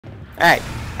Hey,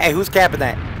 hey, who's capping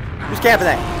that? Who's capping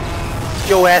that? Get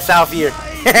your ass out here.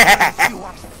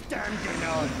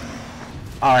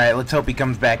 Alright, let's hope he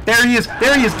comes back. There he is!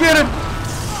 There he is! Get him!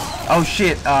 Oh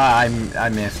shit, I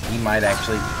missed. He might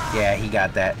actually. Yeah, he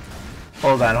got that.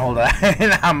 Hold on, hold on.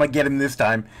 I'm gonna get him this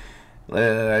time.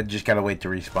 Just gotta wait to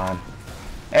respawn.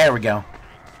 There we go.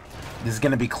 This is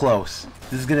gonna be close.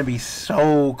 This is gonna be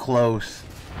so close.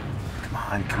 Come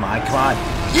on, come on, come on.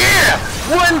 Yeah!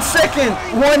 1 second!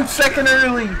 1 second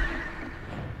early!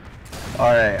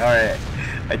 Alright, alright.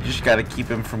 I just gotta keep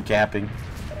him from capping.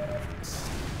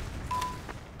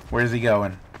 Where's he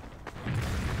going?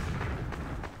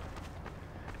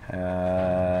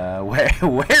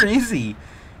 Where is he?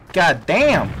 God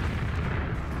damn!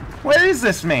 Where is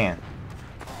this man?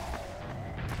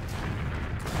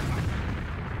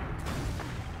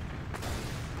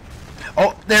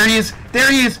 Oh, there he is!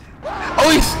 There he is! Oh,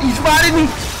 he spotted me!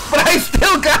 But I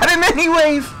still got him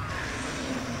anyways!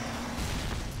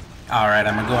 Alright,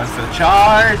 I'm gonna go in for the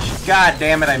charge. God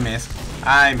damn it, I missed.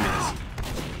 I missed.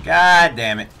 God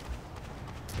damn it.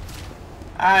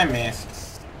 I missed.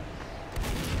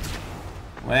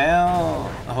 Well,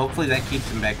 hopefully that keeps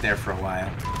him back there for a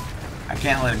while. I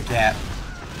can't let him cap.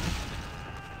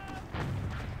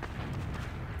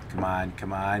 Come on,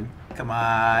 come on, come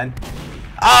on.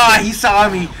 Ah, oh, he saw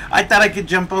me. I thought I could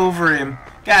jump over him.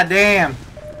 God damn.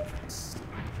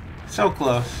 So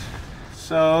close.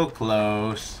 So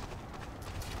close.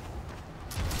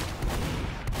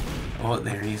 Oh,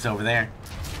 there he is over there.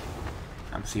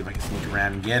 I'm gonna see if I can sneak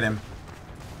around and get him.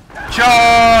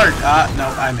 Charge!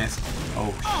 No, I missed.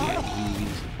 Oh shit,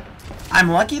 I'm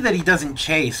lucky that he doesn't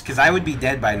chase, because I would be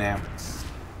dead by now.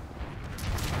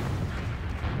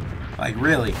 Like,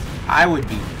 really, I would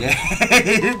be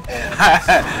dead.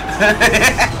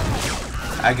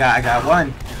 I got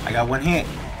one. I got one hit.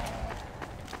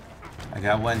 I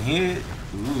got one hit.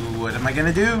 Ooh, what am I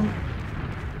gonna do?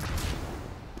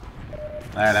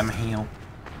 Alright, I'm gonna heal.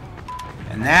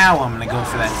 And now I'm gonna go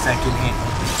for that second hit.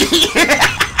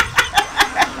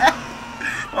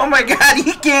 Oh my god,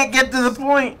 he can't get to the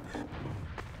point.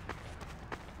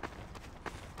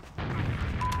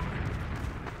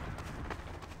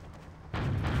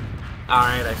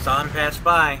 Alright, I saw him pass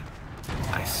by.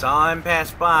 I saw him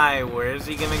pass by. Where is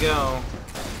he gonna go?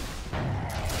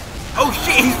 Oh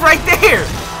shit, he's right there!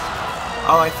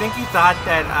 Oh, I think he thought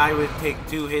that I would take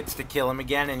 2 hits to kill him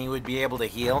again and he would be able to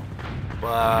heal.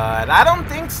 But I don't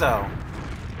think so.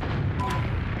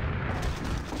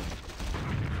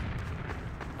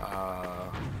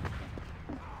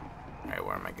 Alright,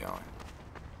 where am I going?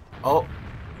 Oh.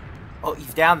 Oh,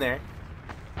 he's down there.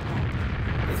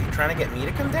 Is he trying to get me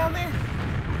to come down there?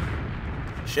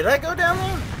 Should I go down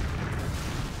there?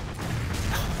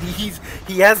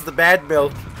 He has the bad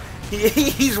milk.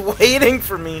 He's waiting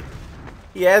for me.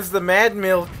 He has the mad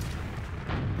milk.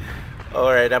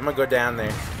 Alright, I'm gonna go down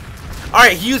there.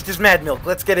 Alright, he used his mad milk.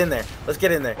 Let's get in there. Let's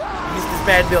get in there. He used his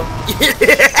mad milk.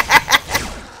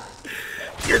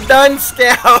 You're done,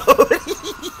 Scout.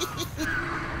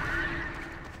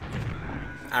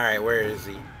 Alright, where is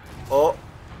he? Oh.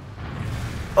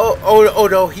 Oh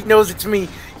no, he knows it's me.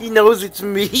 He knows it's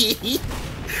me.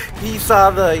 He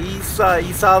saw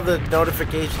the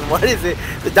notification. What is it?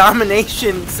 The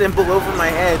domination symbol over my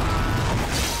head.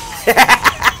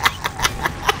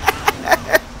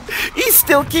 He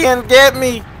still can't get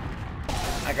me.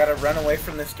 I gotta run away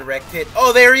from this direct hit.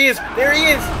 Oh, there he is. There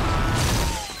he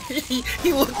is.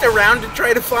 He looked around to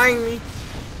try to find me.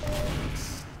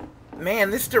 Man,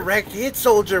 this direct hit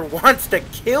soldier wants to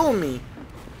kill me.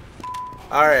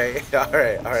 Alright,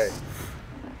 alright, alright.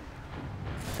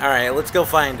 Alright, let's go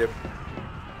find him.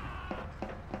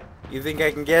 You think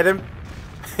I can get him?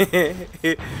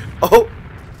 Oh,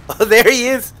 there he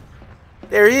is.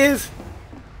 There he is.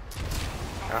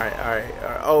 Alright, alright.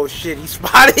 Oh shit, he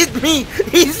spotted me.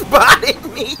 He spotted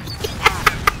me.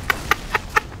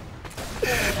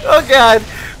 Oh god.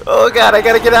 Oh god, I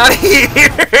gotta get out of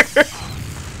here.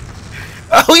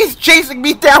 Oh, he's chasing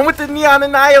me down with the Neon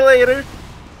Annihilator.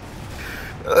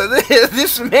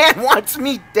 This man wants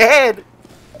me dead.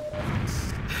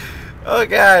 Oh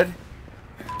god.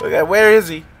 Oh god, where is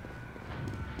he?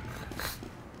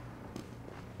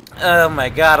 Oh my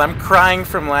god, I'm crying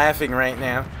from laughing right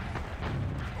now.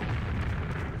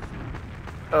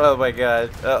 Oh my god.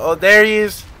 Oh, there he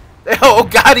is. Oh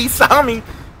god, he saw me.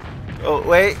 Oh,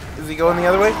 wait. Is he going the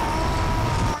other way?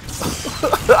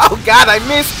 Oh god, I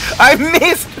missed. I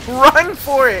missed. Run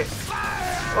for it.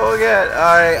 Oh god.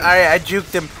 Alright, alright. I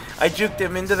juked him. I juked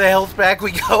him. Into the health pack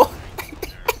we go.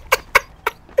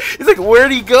 He's like,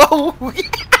 where'd he go?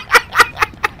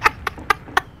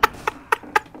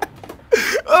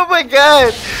 Oh my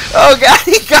god! Oh god,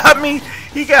 he got me!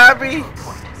 He got me!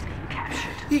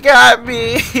 He got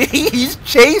me! He's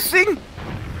chasing!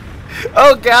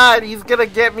 Oh god, he's gonna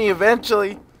get me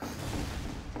eventually.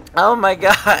 Oh my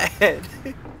god.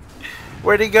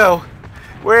 Where'd he go?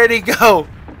 Where'd he go?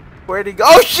 Where'd he go?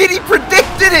 Oh shit, he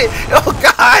predicted it!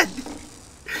 Oh god!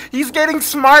 He's getting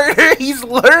smarter! He's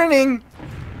learning!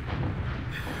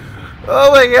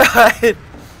 Oh my god!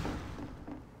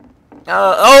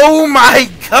 Oh my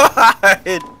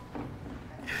god!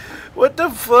 What the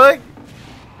fuck?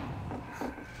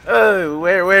 Oh,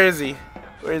 where is he?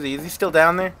 Where is he? Is he still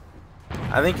down there?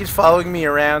 I think he's following me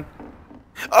around.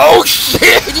 Oh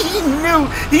shit! He knew!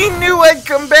 He knew I'd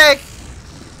come back!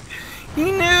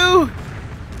 He knew!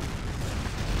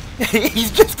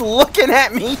 He's just looking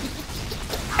at me!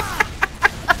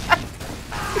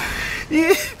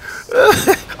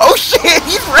 Oh shit!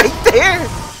 He's right there!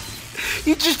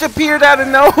 He just appeared out of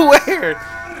nowhere!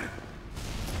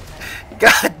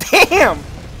 God damn!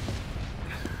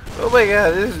 Oh my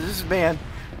god, this man.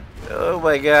 Oh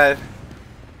my god.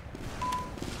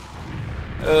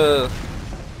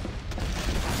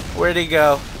 Where'd he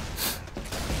go?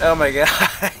 Oh my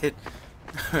god.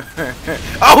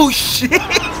 Oh shit!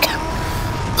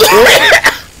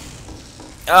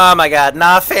 Oh my god.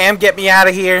 Nah, fam, get me out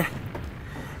of here.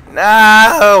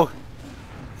 No!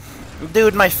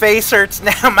 Dude, my face hurts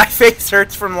now. My face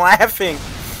hurts from laughing.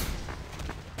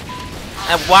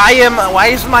 And why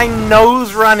is my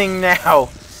nose running now?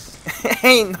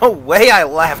 Ain't no way I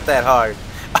laughed that hard.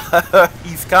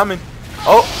 He's coming.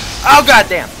 Oh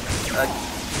goddamn.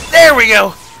 There we go.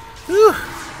 Whew.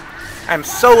 I'm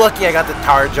so lucky I got the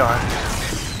Targe on.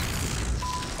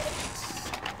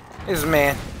 This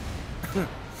man.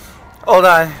 Hold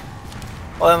on.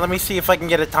 Hold on, let me see if I can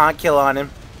get a taunt kill on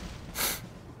him.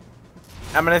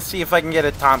 I'm gonna see if I can get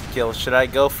a taunt kill. Should I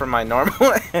go for my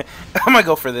normal? I'm gonna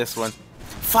go for this one.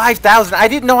 5,000. I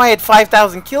didn't know I had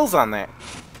 5,000 kills on that.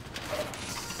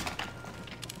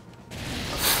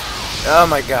 Oh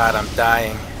my god, I'm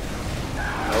dying.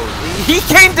 Oh, he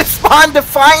came to spawn to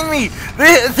find me!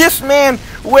 This man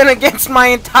went against my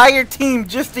entire team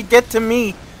just to get to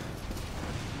me.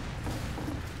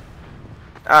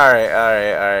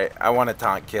 Alright. I want a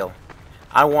taunt kill.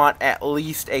 I want at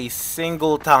least a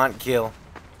single taunt kill.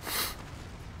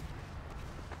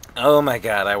 Oh my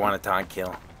god, I want a taunt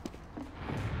kill.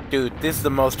 Dude, this is the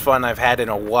most fun I've had in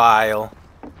a while.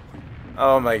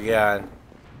 Oh my god.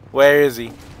 Where is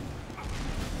he?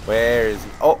 Where is he?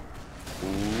 Oh!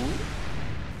 Ooh.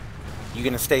 You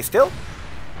gonna stay still?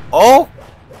 Oh!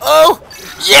 Oh!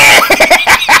 Yeah!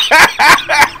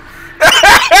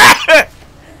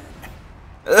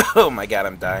 Oh my god,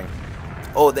 I'm dying.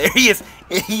 Oh, there he is.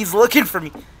 He's looking for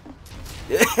me.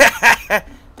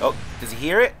 Oh, does he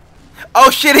hear it? Oh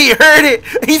shit, he heard it!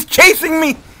 He's chasing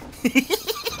me!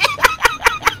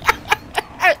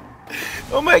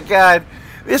 Oh my god.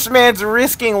 This man's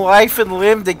risking life and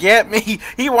limb to get me.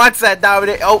 He wants that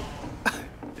dominate. Oh!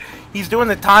 He's doing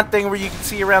the taunt thing where you can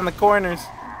see around the corners.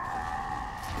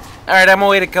 Alright, I'm gonna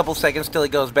wait a couple seconds till he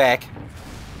goes back.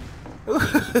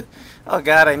 Oh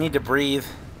god, I need to breathe.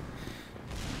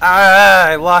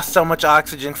 I lost so much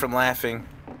oxygen from laughing.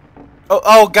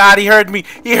 Oh god, he heard me.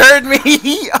 He heard me.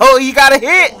 Oh, he got a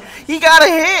hit. He got a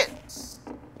hit.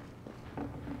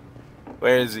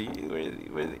 Where is he? Where is he?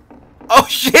 Where is he? Oh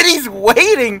shit, he's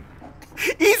waiting.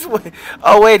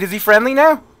 Oh wait, is he friendly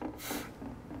now?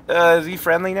 Is he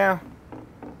friendly now?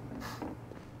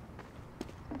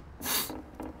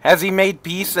 Has he made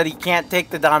peace that he can't take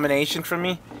the domination from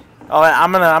me? Oh,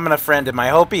 I'm gonna friend him. I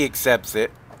hope he accepts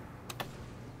it.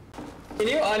 Can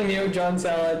you unmute John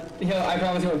Salad? I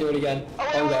promise he won't do it again.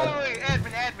 Oh wait,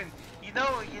 admin. You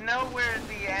know where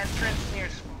the entrance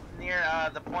near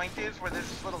the point is, where there's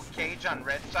this little cage on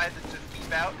red side that says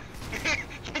keep out?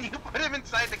 Can you put him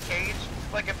inside the cage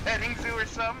like a petting zoo or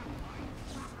something?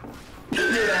 Do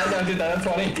that, don't do that, that's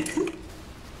funny.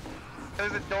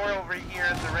 There's a door over here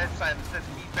at the red side that says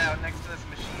keep out next to this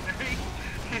machinery.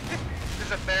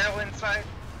 There's a barrel inside.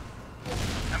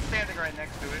 I'm standing right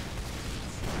next to it.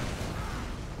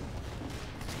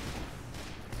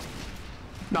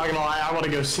 Not gonna lie, I wanna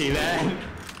go see that.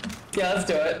 Yeah, let's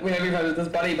do it. We may be friends with this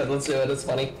buddy, but let's do it, it's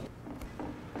funny.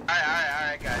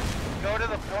 Alright guys. Go to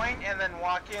the point and then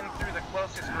walk in through the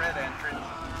closest red entrance.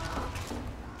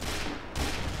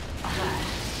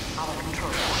 Our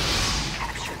control point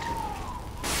captured.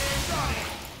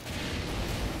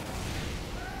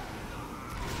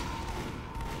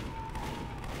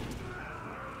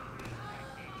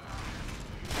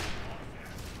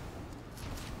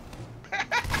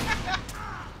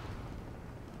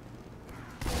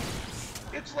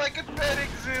 It's like a petting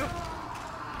zoo.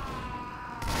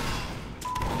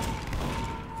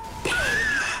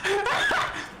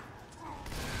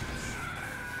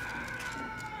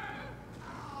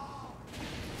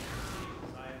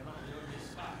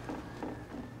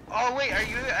 Oh wait, are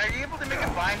you able to make a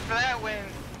fine for that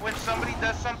when somebody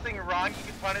does something wrong,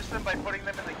 you can punish them by putting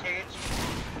them in the cage?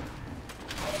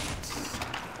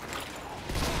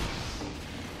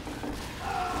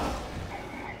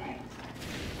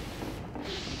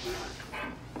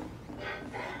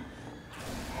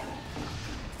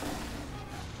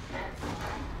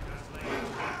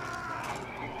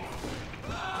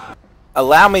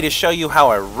 Allow me to show you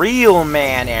how a real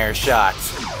man air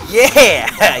shots.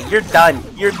 Yeah! You're done.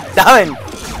 You're done!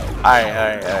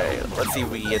 Alright. Let's see if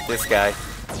we can get this guy.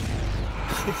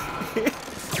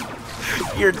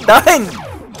 You're done!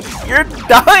 You're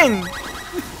done!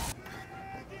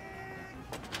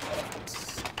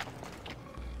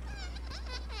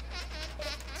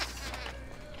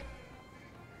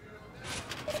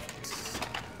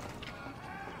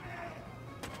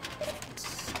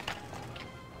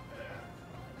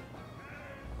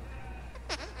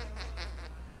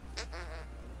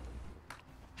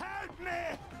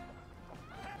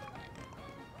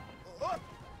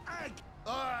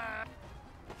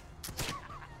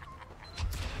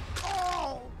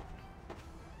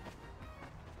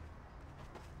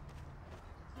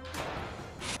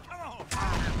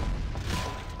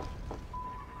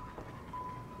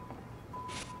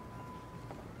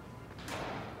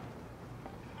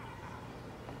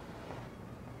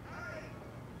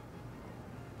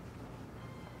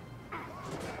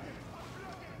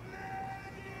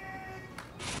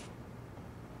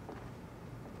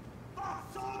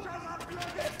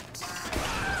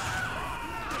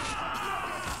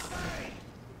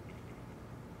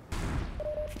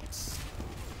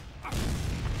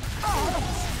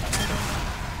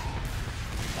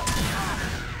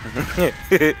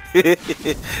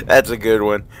 That's a good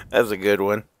one. That's a good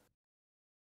one.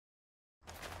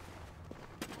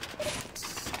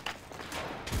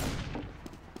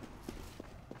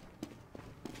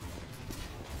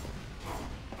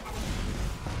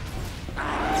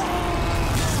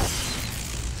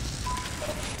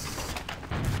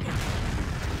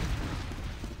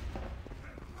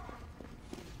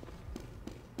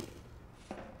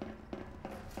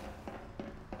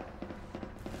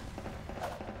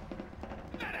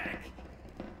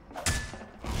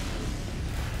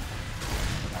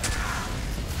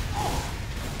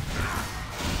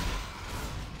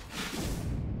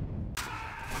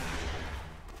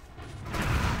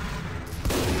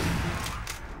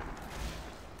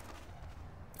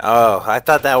 Oh, I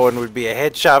thought that one would be a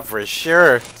headshot for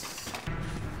sure.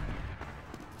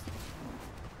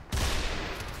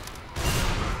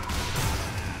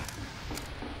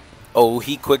 Oh,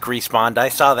 he quick respawned. I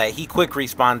saw that. He quick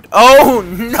respawned. Oh,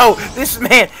 no!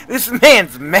 This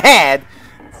man's mad!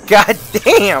 God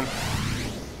damn!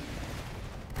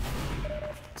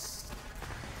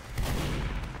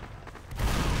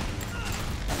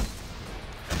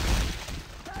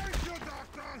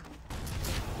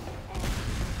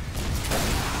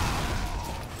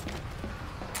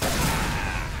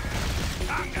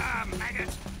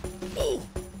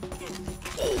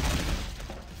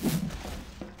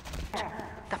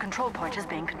 The control point is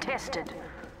being contested.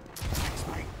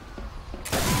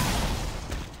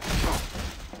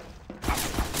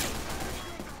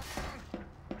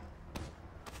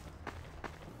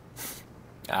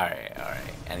 Alright.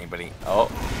 Anybody? Oh.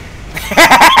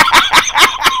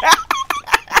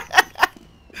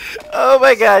 Oh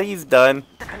my god, he's done.